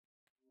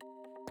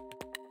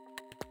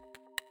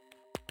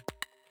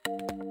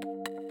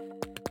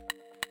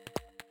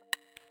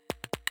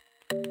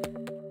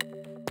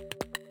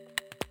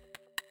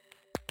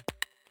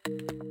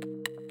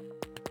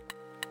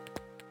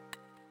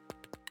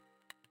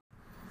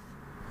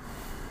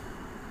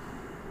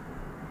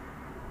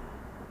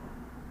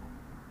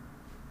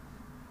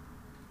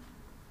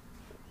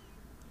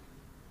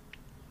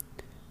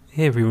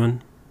Hey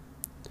everyone,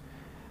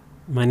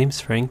 my name's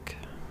Frank,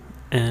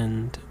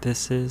 and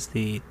this is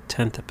the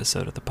 10th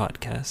episode of the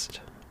podcast.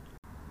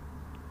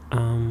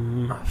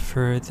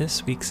 For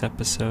this week's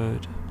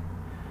episode,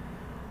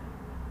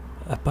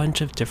 a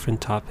bunch of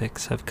different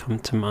topics have come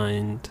to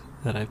mind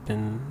that I've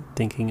been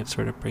thinking of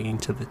sort of bringing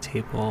to the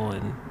table,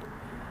 and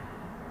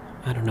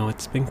I don't know,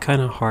 it's been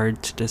kind of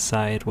hard to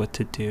decide what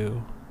to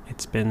do.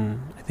 It's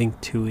been, I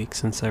think, 2 weeks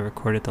since I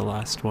recorded the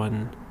last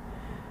one,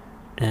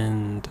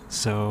 and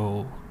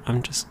so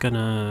I'm just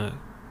gonna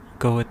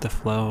go with the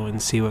flow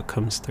and see what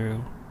comes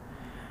through,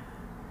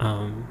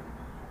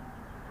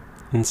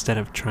 instead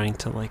of trying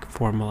to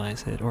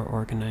formalize it or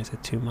organize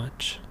it too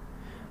much.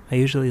 I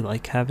usually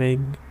like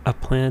having a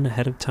plan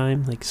ahead of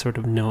time, sort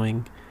of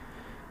knowing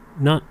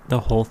not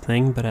the whole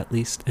thing, but at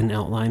least an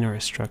outline or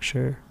a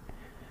structure.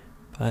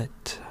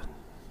 But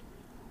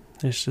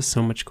there's just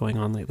so much going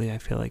on lately, I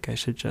feel like I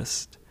should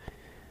just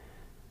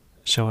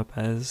show up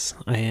as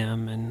I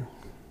am and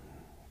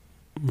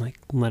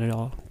let it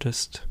all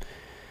just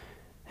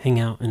hang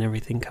out and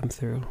everything come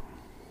through.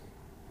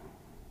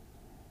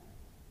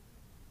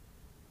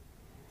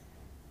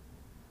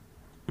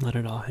 Let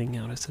it all hang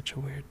out is such a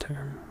weird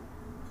term.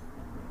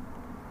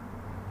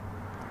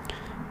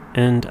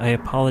 And I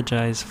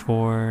apologize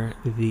for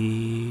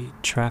the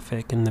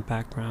traffic in the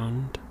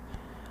background.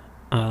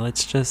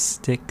 Let's just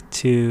stick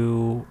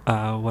to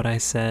what I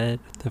said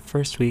the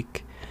first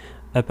week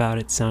about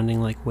it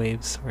sounding like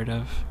waves, sort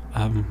of,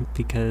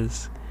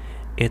 because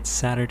it's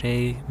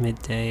Saturday,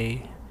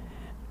 midday,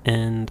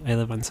 and I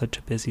live on such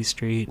a busy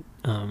street.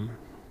 There's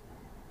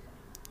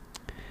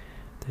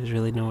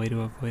really no way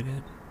to avoid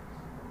it.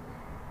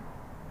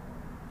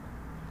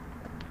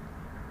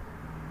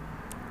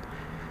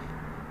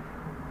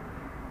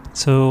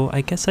 So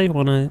I guess I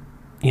want to,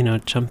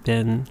 jump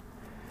in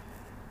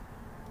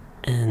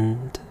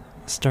and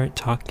start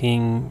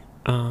talking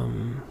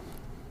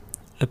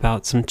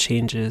about some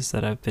changes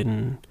that have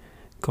been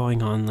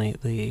going on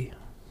lately.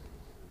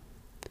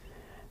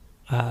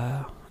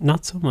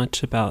 Not so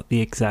much about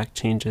the exact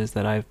changes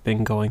that I've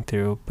been going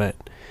through, but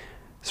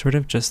sort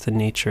of just the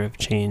nature of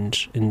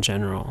change in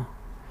general.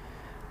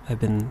 I've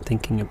been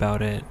thinking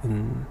about it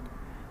and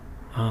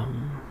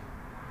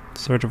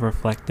sort of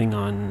reflecting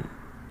on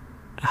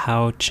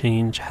how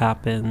change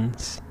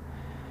happens,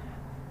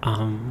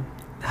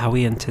 how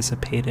we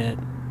anticipate it,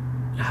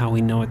 how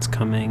we know it's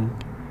coming,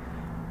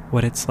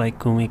 what it's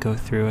like when we go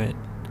through it,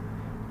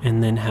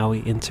 and then how we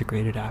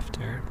integrate it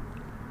after.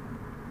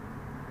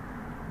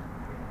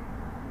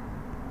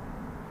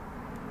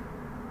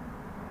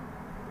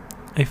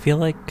 I feel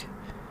like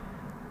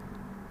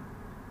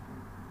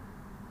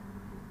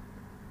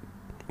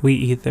we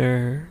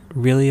either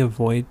really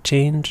avoid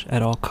change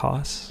at all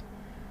costs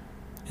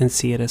and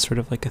see it as sort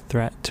of like a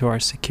threat to our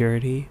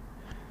security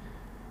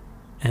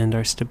and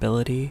our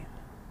stability,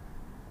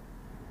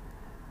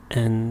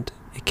 and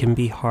it can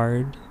be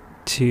hard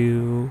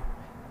to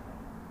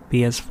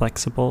be as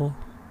flexible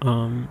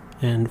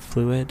and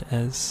fluid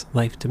as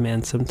life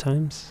demands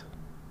sometimes.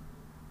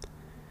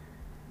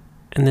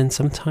 And then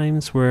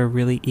sometimes we're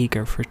really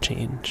eager for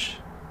change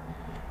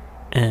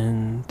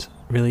and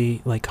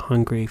really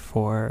hungry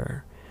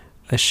for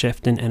a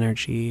shift in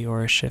energy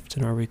or a shift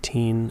in our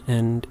routine,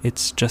 and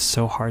it's just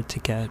so hard to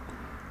get.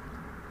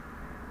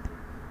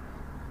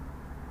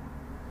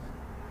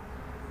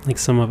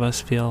 Some of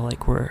us feel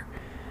like we're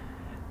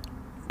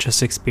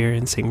just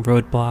experiencing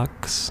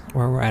roadblocks,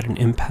 or we're at an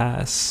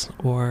impasse,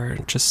 or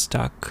just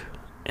stuck,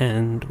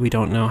 and we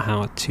don't know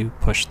how to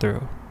push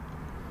through.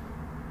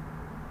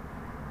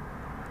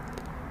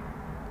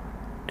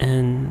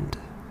 And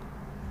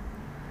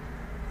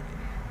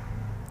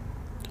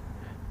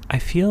I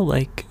feel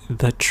like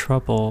the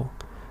trouble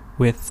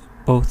with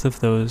both of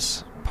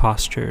those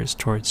postures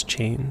towards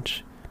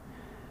change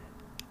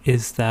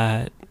is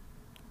that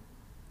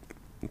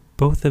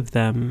both of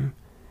them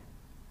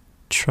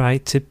try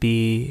to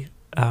be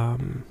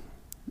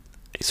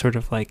sort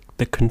of like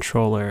the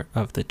controller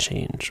of the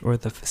change or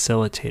the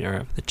facilitator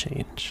of the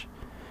change.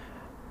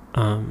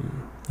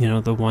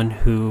 The one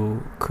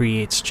who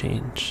creates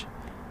change.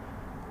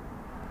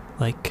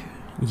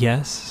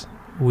 Yes,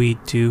 we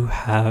do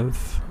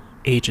have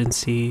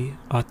agency,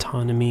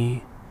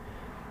 autonomy,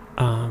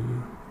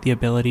 the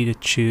ability to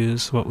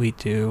choose what we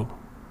do,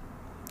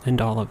 and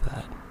all of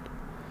that.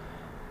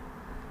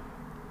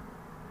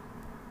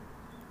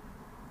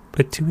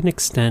 But to an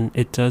extent,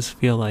 it does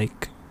feel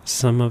like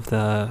some of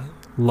the,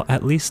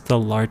 at least the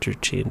larger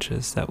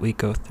changes that we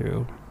go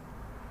through,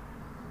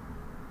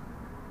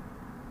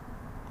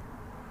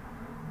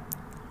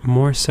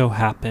 more so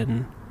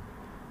happen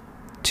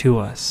to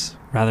us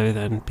rather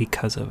than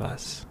because of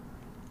us.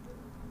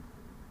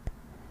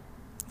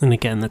 And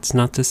again, that's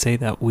not to say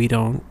that we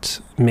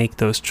don't make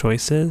those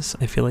choices.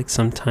 I feel like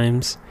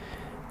sometimes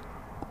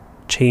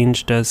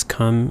change does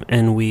come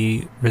and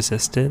we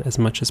resist it as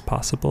much as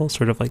possible,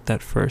 sort of like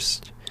that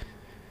first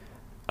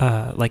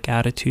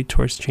attitude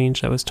towards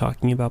change that I was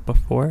talking about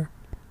before.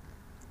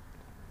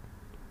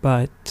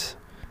 But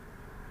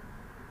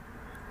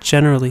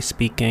generally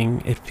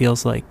speaking, it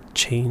feels like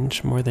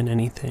change more than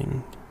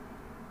anything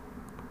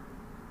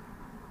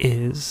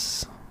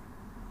is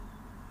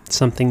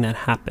something that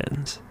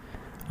happens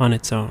on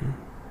its own.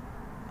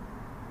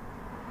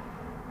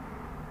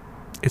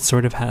 It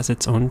sort of has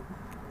its own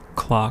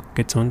clock,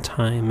 its own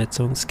time, its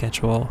own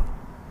schedule.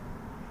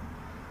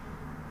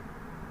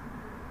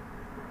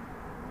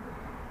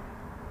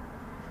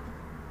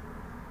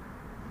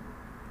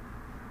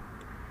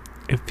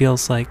 It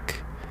feels like,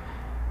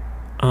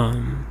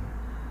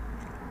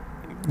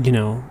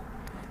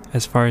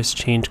 as far as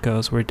change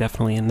goes, we're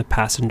definitely in the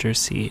passenger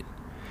seat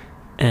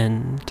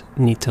and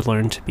need to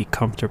learn to be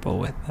comfortable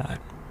with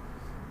that.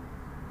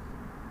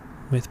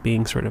 With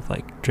being sort of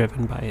like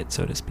driven by it,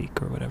 so to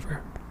speak, or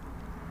whatever.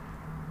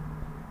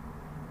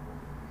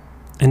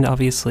 And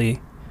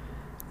obviously,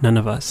 none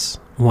of us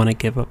want to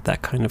give up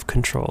that kind of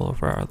control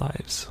over our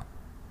lives.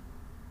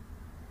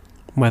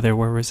 Whether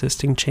we're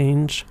resisting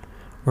change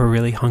or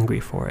really hungry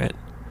for it,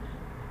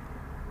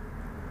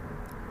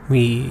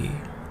 we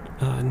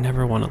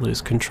never want to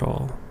lose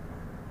control,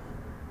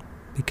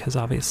 because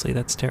obviously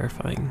that's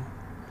terrifying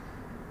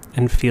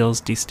and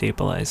feels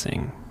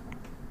destabilizing.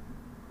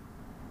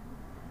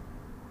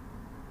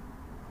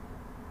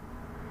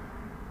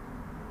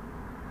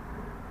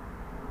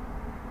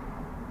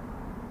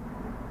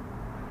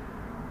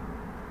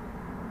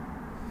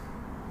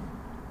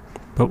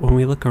 But when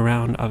we look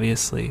around,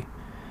 obviously,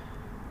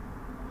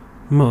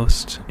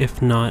 most,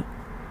 if not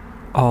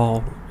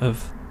all,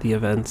 of the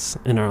events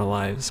in our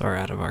lives are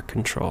out of our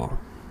control.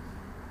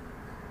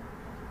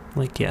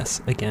 Like,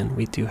 yes, again,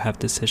 we do have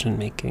decision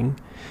making,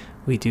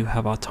 we do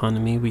have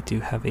autonomy, we do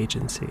have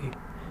agency.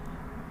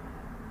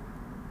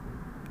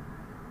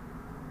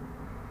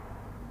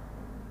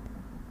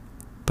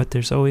 But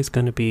there's always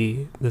going to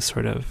be this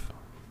sort of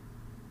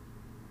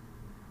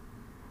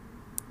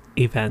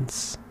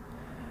events,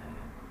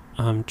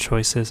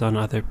 choices on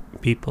other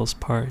people's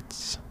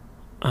parts,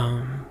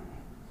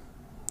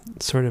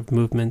 sort of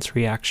movements,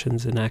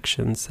 reactions, and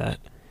actions that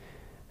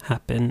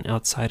happen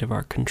outside of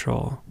our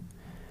control.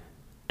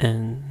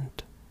 And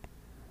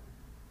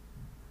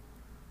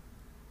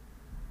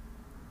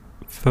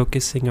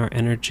focusing our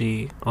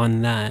energy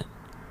on that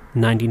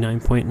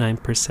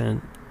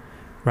 99.9%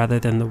 rather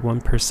than the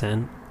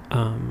 1%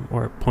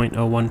 or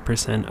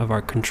 0.01% of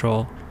our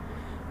control,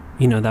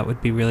 that would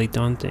be really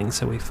daunting.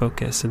 So we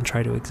focus and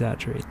try to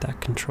exaggerate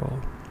that control.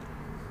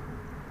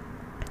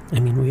 I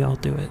mean, we all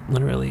do it,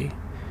 literally.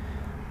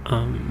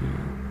 I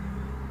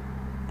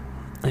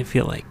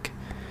feel like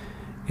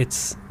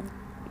it's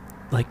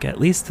like at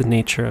least the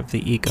nature of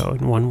the ego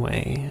in one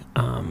way,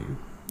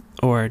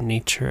 or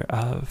nature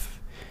of,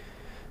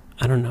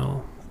 I don't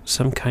know,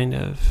 some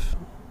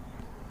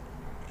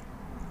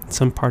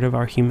part of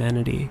our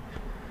humanity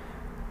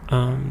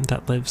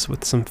that lives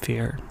with some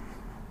fear.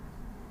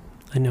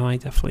 I know I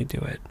definitely do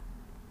it.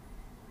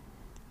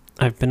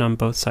 I've been on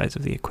both sides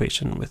of the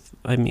equation with,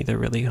 I'm either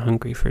really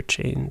hungry for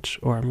change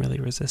or I'm really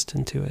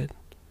resistant to it.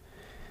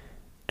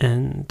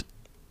 And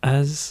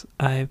as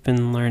I've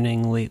been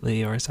learning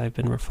lately, or as I've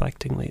been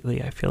reflecting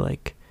lately, I feel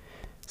like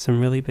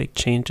some really big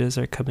changes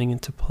are coming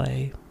into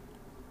play.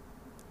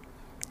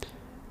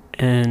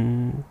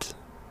 And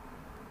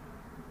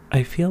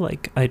I feel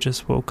like I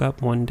just woke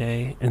up one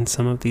day and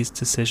some of these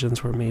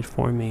decisions were made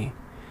for me.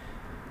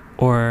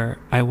 Or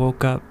I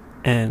woke up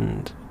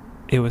and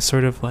it was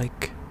sort of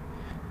like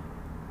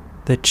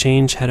the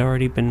change had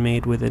already been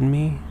made within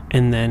me,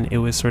 and then it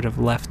was sort of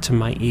left to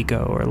my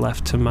ego or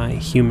left to my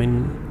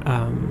human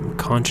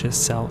conscious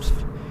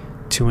self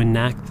to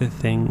enact the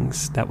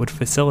things that would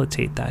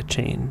facilitate that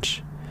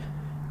change.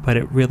 But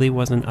it really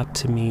wasn't up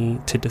to me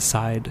to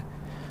decide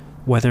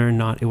whether or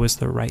not it was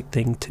the right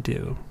thing to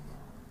do.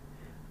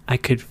 I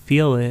could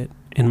feel it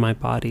in my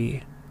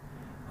body,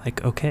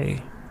 like,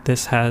 okay,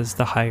 this has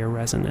the higher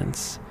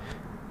resonance.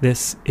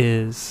 This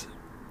is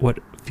what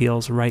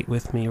feels right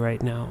with me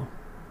right now.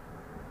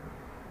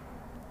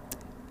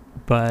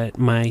 But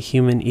my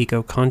human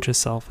ego conscious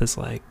self is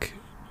like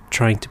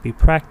trying to be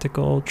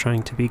practical,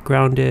 trying to be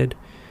grounded,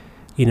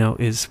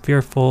 is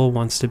fearful,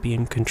 wants to be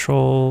in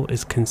control,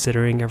 is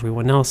considering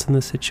everyone else in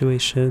the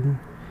situation.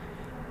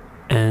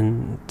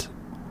 And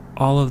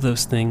all of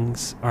those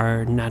things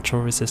are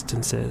natural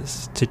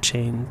resistances to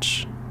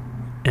change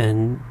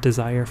and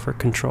desire for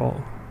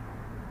control.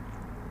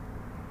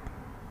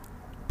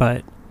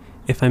 But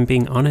if I'm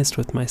being honest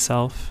with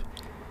myself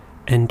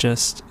and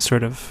just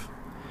sort of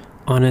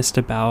honest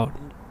about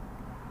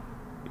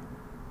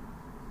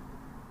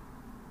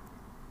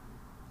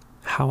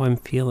how I'm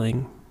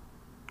feeling,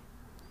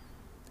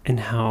 and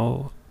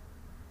how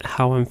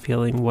I'm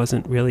feeling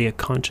wasn't really a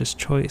conscious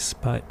choice,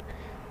 but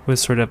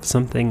was sort of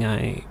something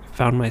I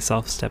found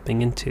myself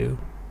stepping into.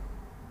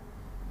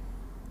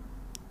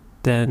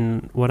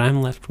 then what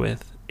I'm left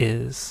with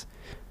is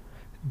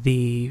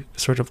the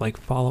sort of like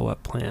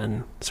follow-up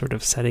plan, sort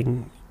of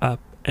setting up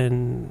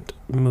and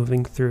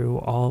moving through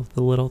all of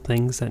the little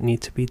things that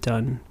need to be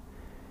done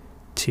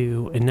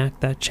to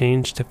enact that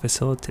change, to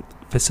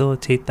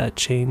facilitate that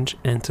change,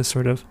 and to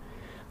sort of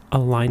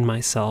align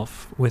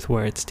myself with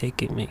where it's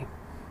taking me.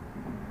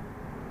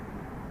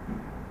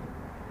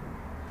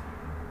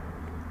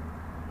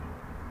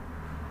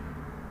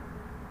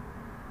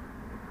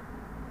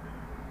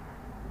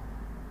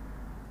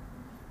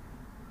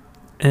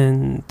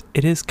 And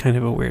it is kind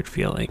of a weird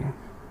feeling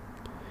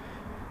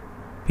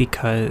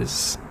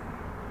because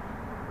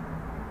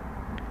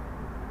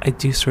I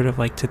do sort of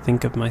like to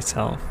think of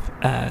myself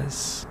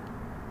as,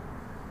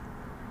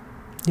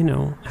 you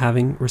know,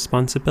 having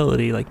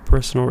responsibility, like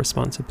personal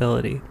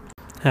responsibility,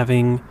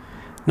 having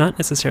not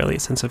necessarily a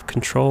sense of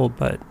control,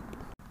 but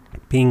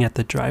being at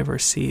the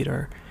driver's seat,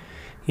 or,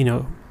 you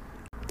know,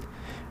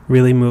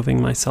 really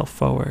moving myself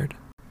forward.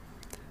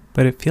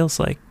 But it feels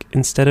like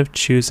instead of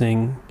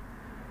choosing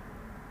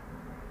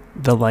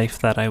the life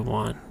that I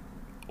want,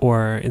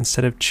 or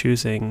instead of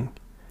choosing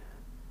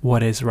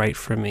what is right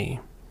for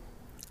me,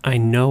 I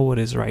know what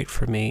is right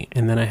for me,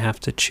 and then I have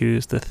to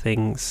choose the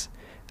things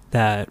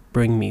that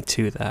bring me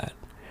to that,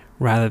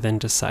 rather than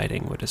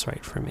deciding what is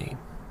right for me.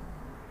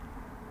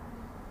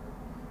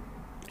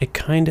 It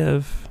kind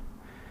of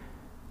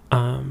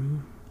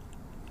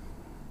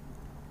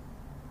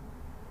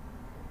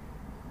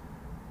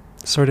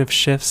sort of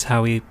shifts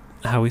how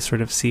we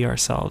sort of see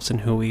ourselves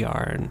and who we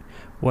are, and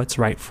what's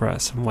right for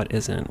us and what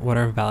isn't, what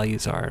our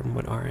values are and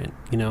what aren't,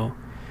 you know,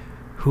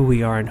 who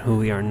we are and who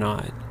we are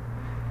not.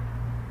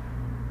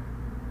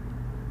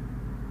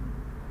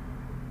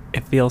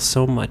 It feels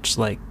so much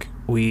like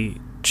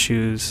we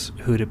choose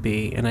who to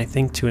be, and I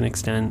think to an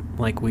extent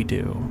like we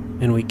do,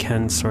 and we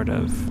can sort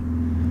of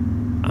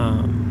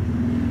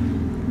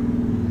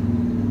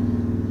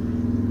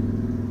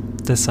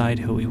decide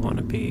who we want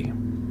to be.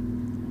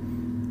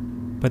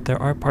 But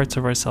there are parts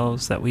of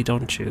ourselves that we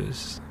don't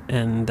choose,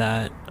 and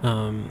that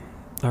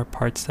are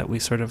parts that we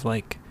sort of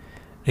like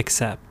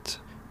accept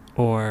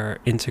or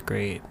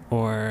integrate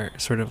or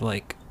sort of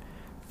like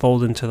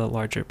fold into the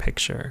larger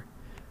picture,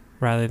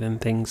 rather than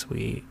things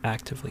we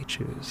actively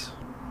choose.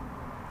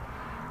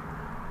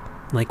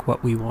 Like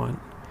what we want,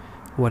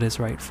 what is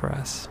right for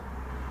us,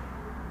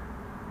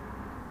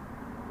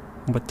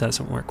 what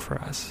doesn't work for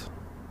us.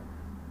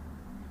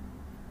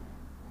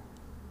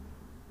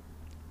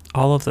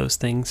 All of those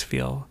things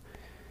feel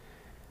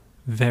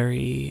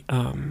very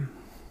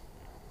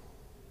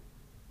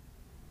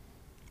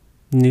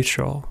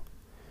neutral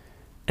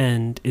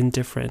and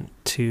indifferent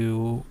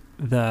to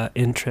the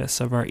interests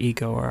of our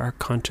ego or our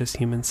conscious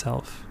human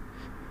self.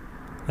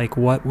 Like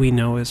what we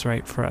know is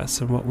right for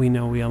us, and what we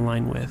know we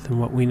align with, and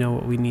what we know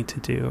what we need to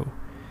do.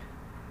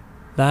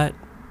 That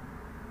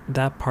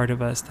part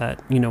of us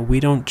that, you know, we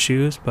don't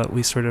choose, but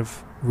we sort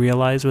of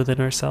realize within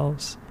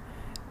ourselves,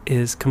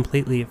 is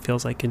completely, it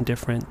feels like,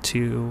 indifferent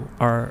to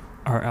our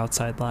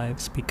outside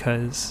lives,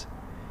 because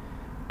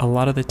a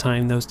lot of the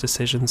time those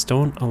decisions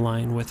don't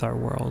align with our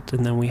world,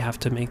 and then we have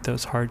to make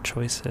those hard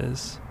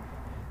choices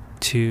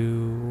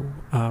to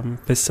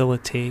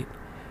facilitate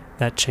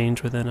that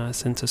change within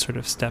us, and to sort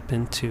of step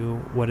into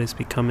what is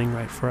becoming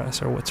right for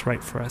us, or what's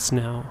right for us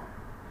now.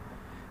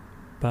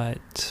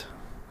 But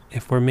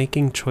if we're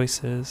making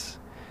choices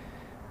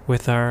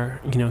with our,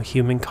 you know,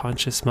 human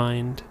conscious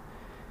mind,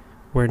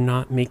 we're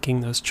not making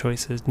those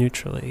choices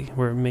neutrally.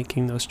 We're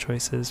making those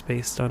choices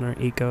based on our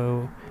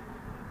ego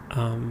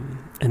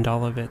and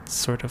all of its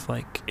sort of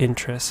like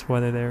interests,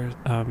 whether they're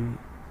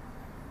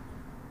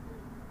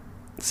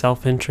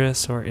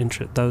self-interests or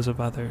those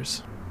of others,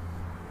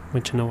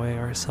 which in a way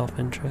are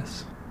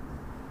self-interests.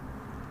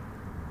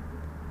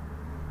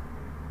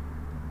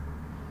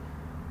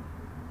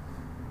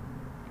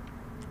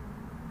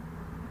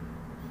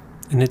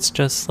 And it's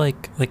just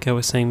like I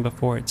was saying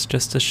before, it's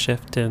just a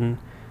shift in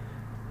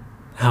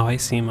how I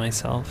see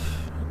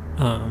myself.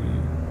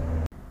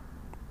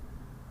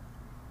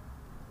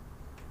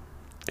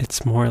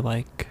 It's more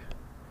like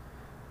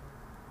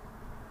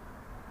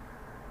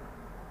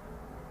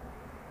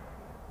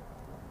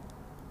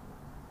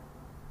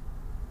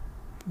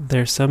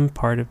there's some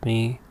part of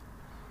me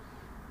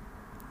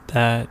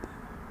that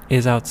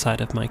is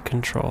outside of my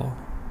control,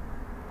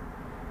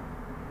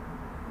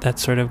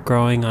 that's sort of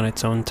growing on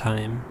its own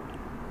time,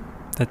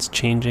 that's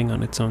changing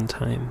on its own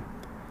time,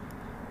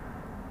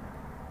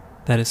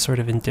 that is sort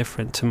of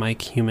indifferent to my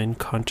human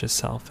conscious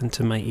self and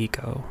to my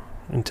ego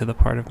and to the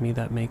part of me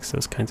that makes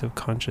those kinds of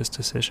conscious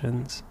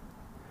decisions.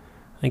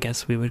 I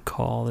guess we would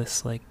call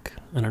this, like,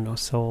 I don't know,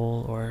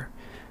 soul, or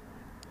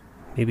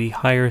maybe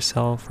higher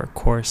self, or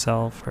core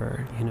self,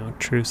 or, you know,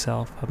 true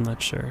self, I'm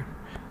not sure.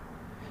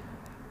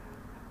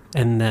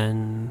 And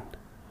then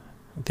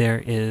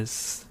there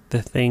is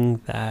the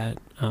thing that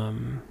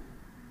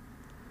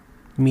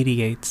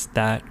mediates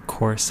that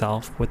core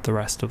self with the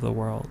rest of the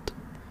world.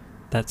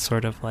 That's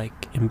sort of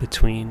like in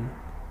between,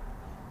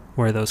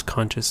 where those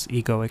conscious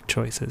egoic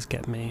choices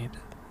get made.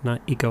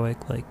 Not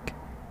egoic like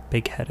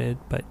big-headed,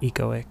 but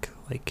egoic,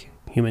 like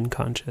human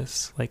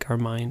conscious, like our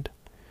mind.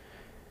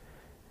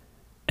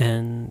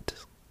 And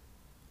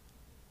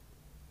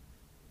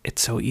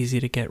it's so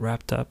easy to get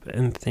wrapped up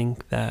and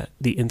think that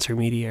the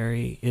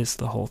intermediary is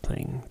the whole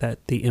thing,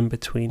 that the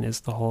in-between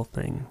is the whole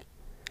thing,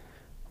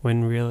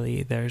 when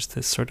really there's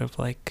this sort of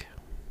like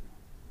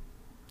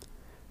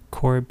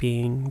core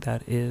being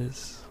that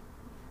is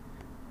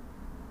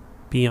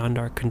beyond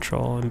our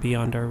control and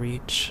beyond our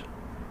reach,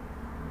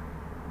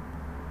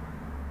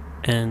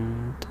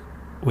 and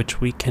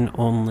which we can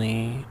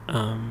only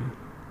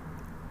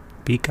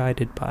be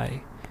guided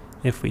by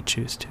if we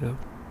choose to.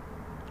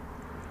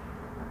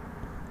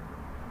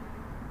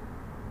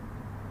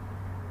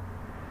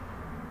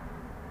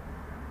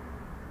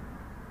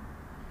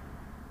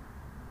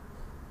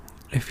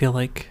 I feel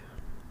like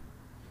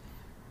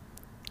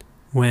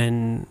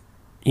when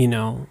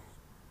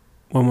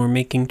we're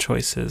making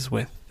choices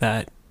with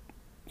that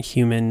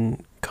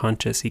human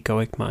conscious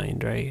egoic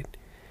mind, right?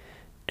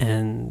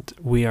 And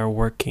we are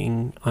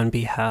working on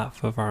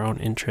behalf of our own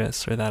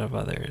interests or that of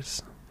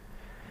others.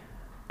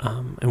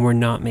 And we're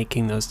not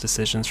making those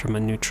decisions from a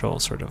neutral,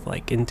 sort of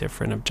like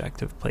indifferent,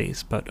 objective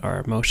place, but our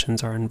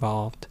emotions are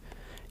involved.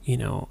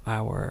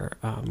 Our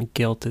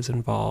guilt is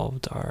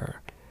involved,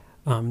 our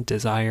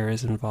desire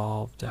is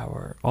involved,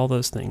 all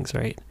those things,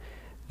 right?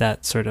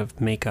 That sort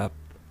of make up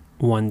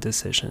one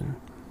decision.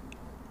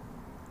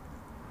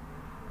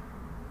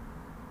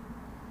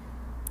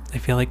 I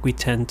feel like we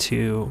tend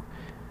to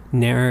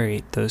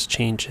narrate those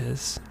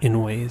changes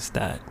in ways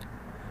that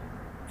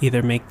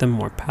either make them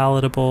more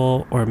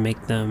palatable or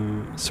make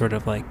them sort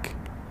of like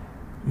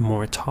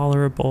more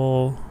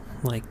tolerable,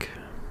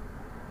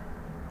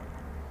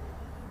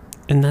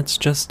 and that's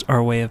just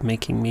our way of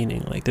making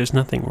meaning. Like, there's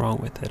nothing wrong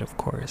with it, of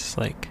course,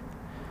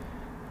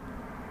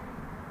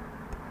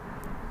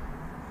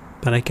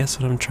 but I guess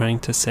what I'm trying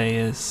to say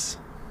is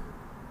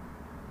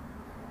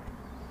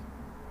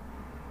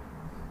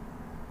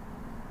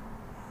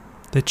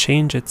the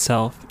change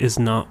itself is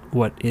not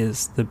what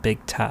is the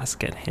big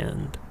task at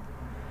hand,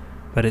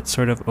 but it's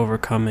sort of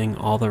overcoming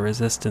all the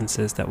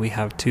resistances that we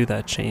have to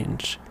that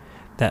change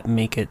that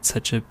make it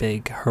such a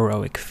big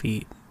heroic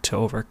feat to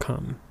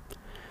overcome.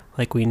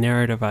 Like, we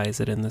narrativize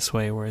it in this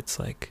way where it's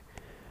like,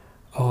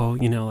 oh,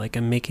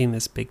 I'm making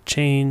this big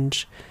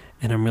change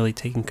and I'm really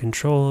taking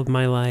control of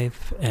my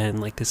life,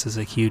 and this is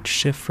a huge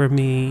shift for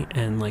me,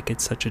 and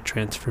it's such a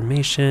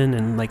transformation,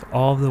 and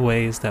all the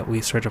ways that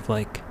we sort of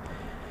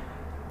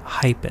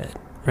hype it,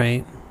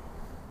 right?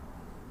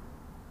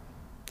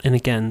 And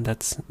again,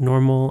 that's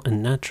normal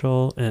and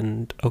natural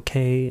and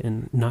okay,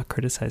 and not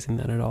criticizing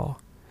that at all.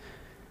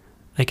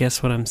 I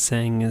guess what I'm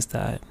saying is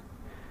that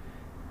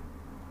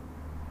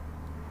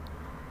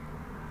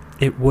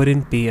it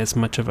wouldn't be as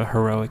much of a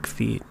heroic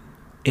feat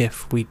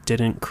if we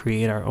didn't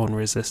create our own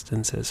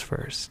resistances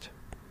first.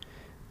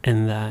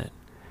 And that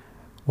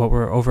what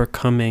we're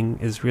overcoming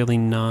is really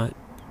not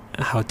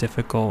how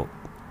difficult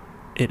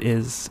it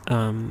is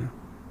to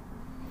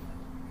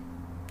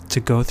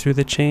go through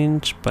the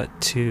change,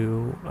 but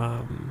to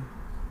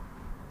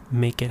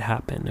make it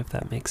happen, if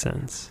that makes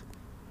sense.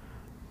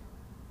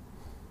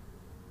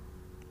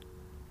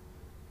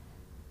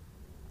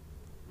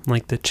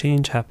 The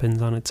change happens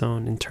on its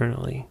own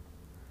internally.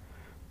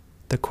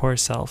 The core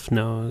self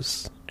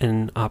knows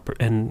and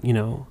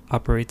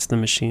operates the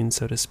machine,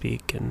 so to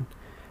speak, and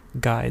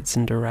guides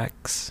and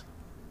directs.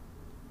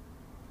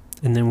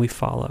 And then we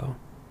follow.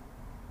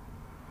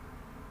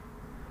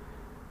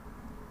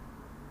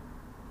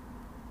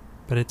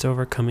 But it's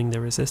overcoming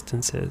the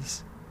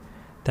resistances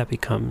that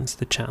becomes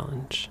the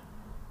challenge.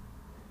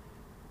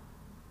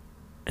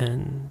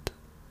 And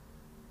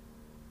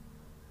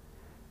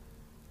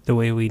the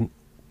way we,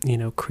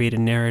 create a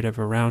narrative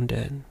around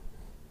it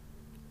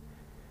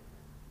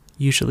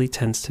usually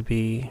tends to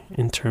be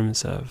in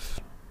terms of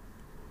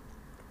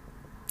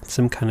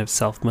some kind of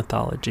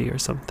self-mythology or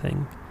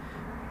something.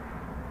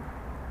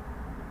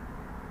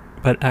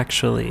 But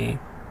actually,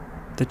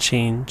 the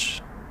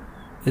change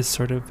is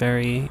sort of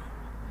very,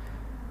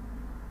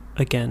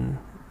 again,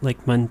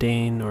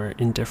 mundane or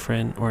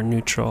indifferent or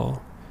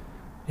neutral.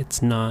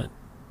 It's not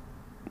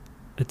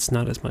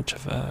as much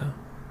of a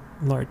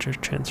larger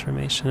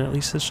transformation. At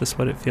least it's just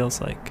what it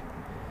feels like.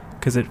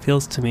 Because it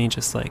feels to me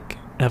just like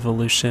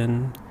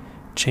evolution,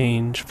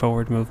 change,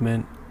 forward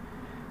movement.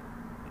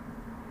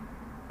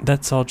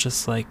 That's all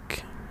just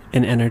like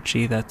an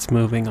energy that's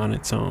moving on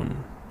its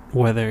own,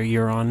 whether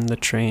you're on the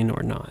train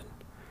or not.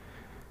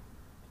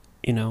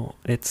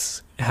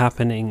 It's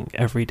happening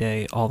every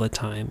day, all the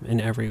time,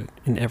 in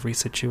every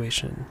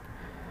situation.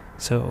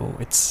 So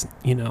it's,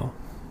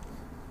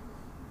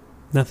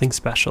 nothing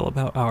special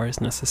about ours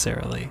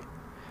necessarily.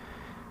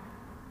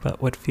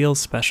 But what feels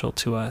special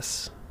to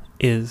us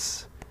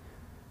is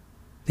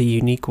the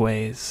unique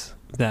ways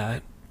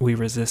that we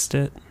resist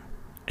it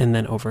and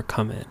then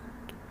overcome it.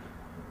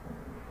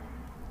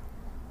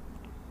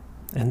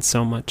 And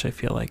so much, I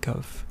feel like,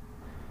 of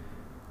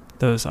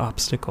those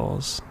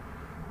obstacles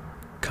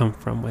come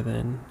from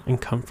within and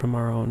come from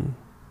our own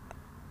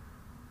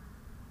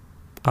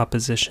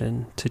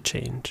opposition to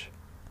change.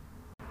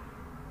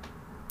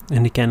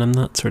 And again, I'm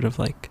not sort of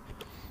like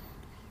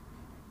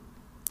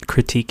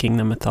critiquing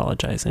the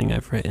mythologizing.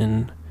 I've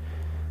written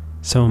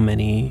so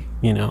many,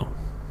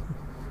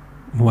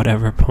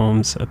 whatever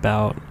poems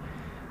about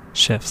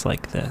shifts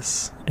like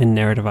this and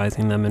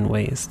narrativizing them in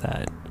ways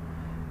that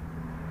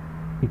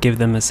give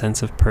them a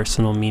sense of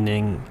personal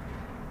meaning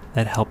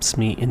that helps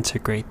me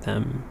integrate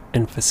them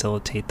and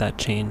facilitate that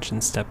change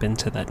and step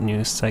into that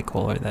new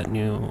cycle or that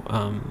new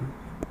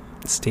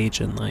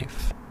stage in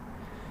life.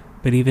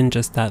 But even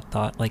just that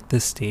thought, like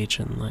this stage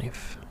in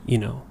life,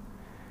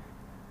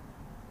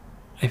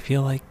 I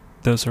feel like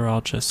those are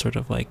all just sort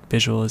of like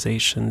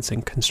visualizations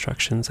and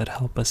constructions that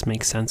help us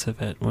make sense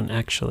of it, when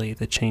actually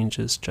the change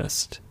is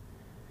just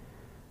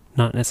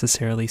not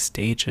necessarily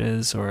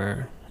stages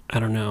or,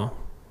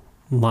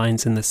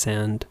 lines in the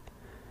sand,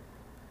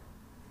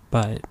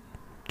 but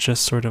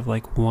just sort of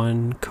like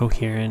one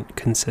coherent,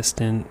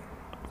 consistent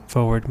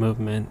forward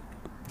movement,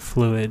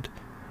 fluid,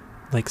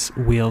 like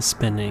wheels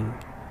spinning,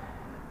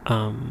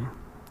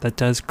 that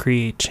does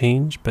create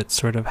change, but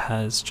sort of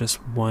has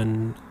just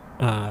one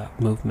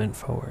movement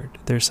forward.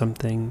 There's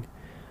something,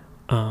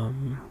 I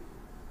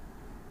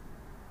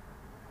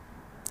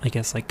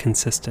guess, like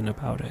consistent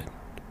about it.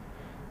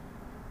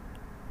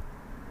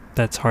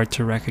 That's hard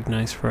to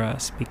recognize for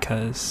us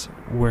because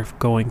we're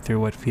going through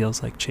what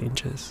feels like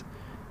changes.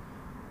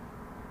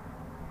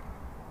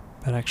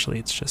 But actually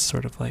it's just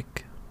sort of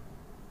like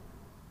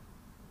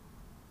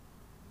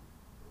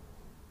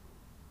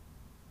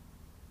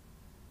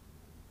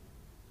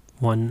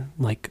one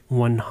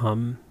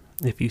hum,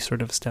 if you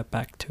sort of step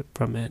back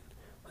from it,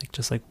 like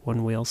just like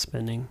one wheel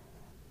spinning.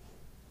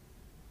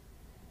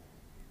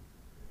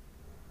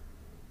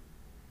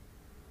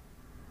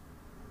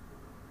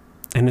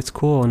 And it's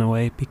cool in a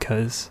way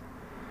because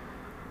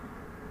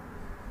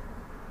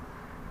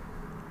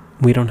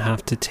we don't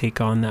have to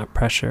take on that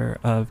pressure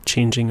of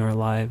changing our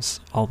lives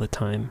all the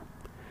time.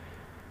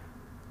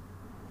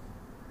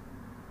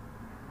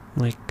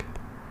 Like,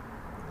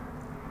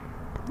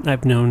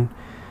 I've known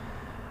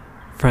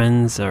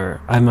friends,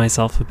 or I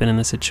myself have been in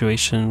a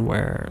situation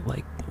where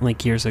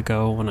like years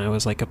ago when I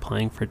was like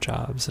applying for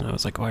jobs and I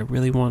was like, oh, I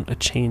really want a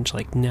change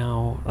like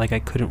now. Like I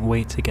couldn't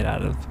wait to get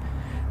out of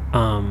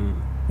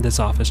this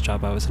office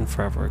job I was in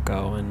forever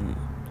ago, and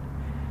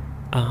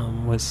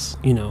was,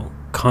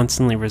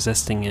 constantly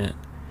resisting it.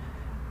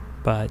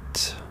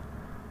 But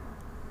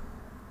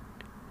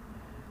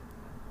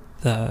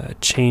the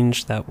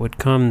change that would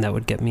come, that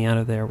would get me out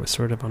of there, was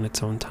sort of on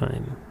its own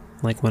time.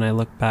 Like when I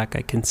look back,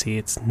 I can see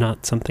it's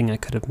not something I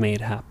could have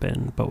made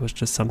happen, but was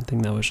just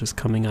something that was just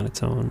coming on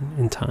its own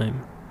in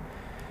time.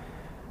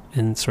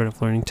 And sort of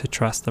learning to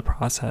trust the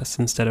process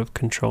instead of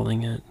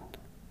controlling it,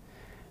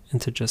 and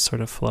to just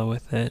sort of flow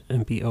with it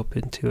and be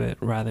open to it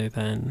rather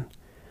than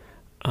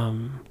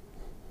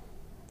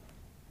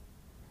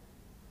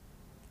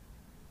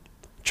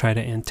try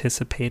to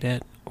anticipate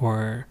it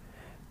or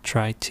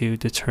try to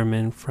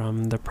determine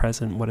from the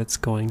present what it's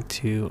going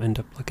to end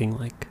up looking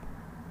like.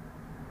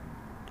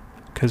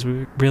 Because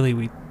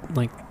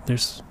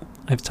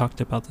I've talked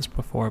about this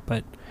before,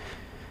 but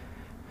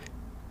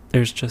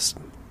there's just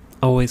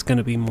always going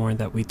to be more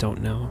that we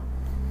don't know.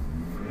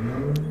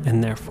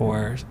 And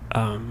therefore,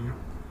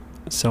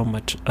 so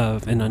much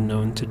of an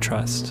unknown to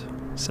trust.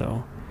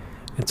 So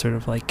it's sort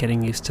of like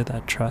getting used to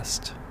that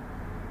trust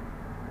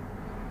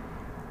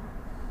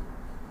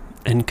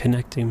and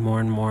connecting more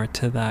and more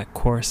to that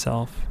core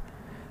self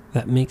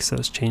that makes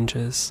those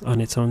changes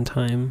on its own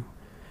time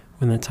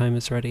when the time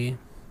is ready,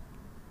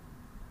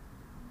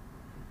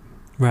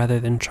 rather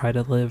than try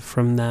to live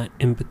from that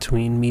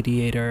in-between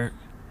mediator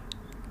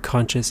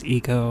conscious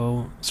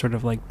ego sort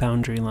of like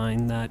boundary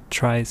line that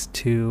tries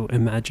to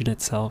imagine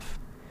itself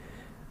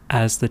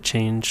as the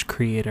change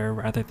creator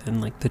rather than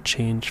like the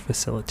change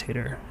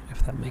facilitator,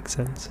 if that makes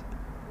sense.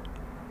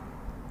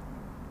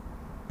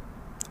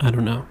 I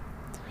don't know.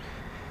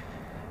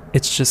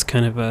 It's just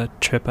kind of a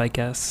trip, I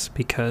guess,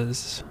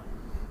 because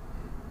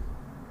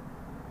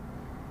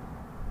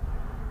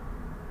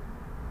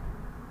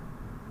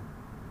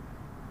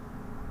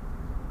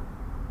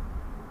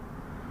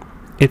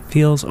it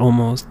feels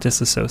almost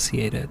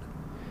disassociated.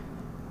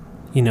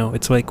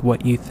 It's like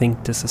what you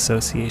think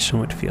disassociation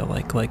would feel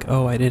like. Like,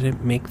 oh, I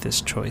didn't make this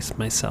choice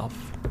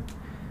myself.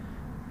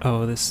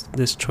 Oh,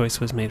 this choice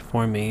was made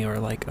for me. Or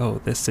like,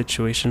 oh, this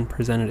situation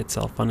presented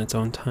itself on its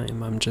own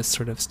time. I'm just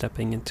sort of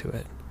stepping into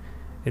it.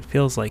 It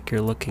feels like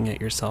you're looking at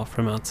yourself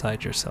from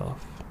outside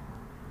yourself.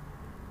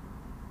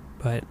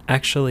 But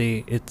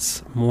actually,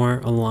 it's more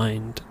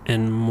aligned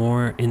and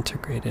more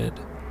integrated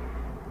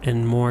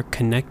and more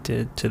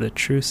connected to the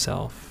true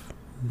self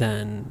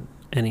than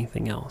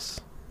anything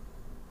else.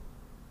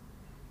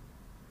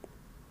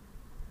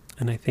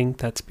 And I think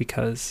that's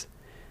because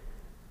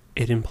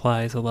it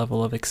implies a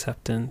level of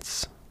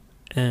acceptance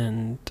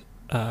and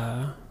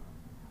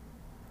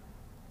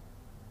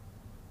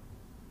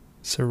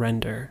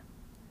surrender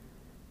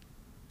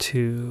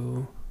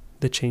to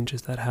the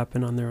changes that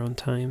happen on their own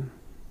time,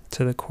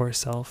 to the core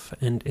self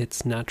and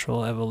its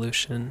natural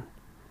evolution.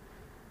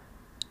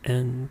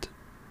 and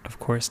of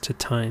course to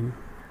time,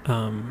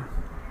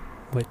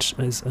 which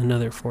is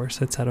another force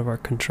that's out of our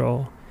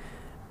control,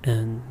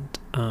 and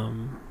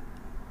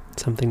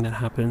something that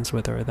happens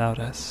with or without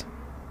us.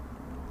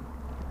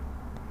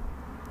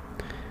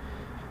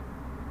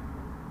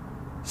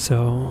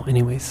 So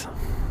anyways,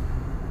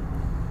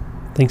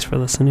 thanks for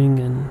listening,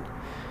 and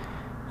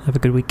have a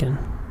good weekend.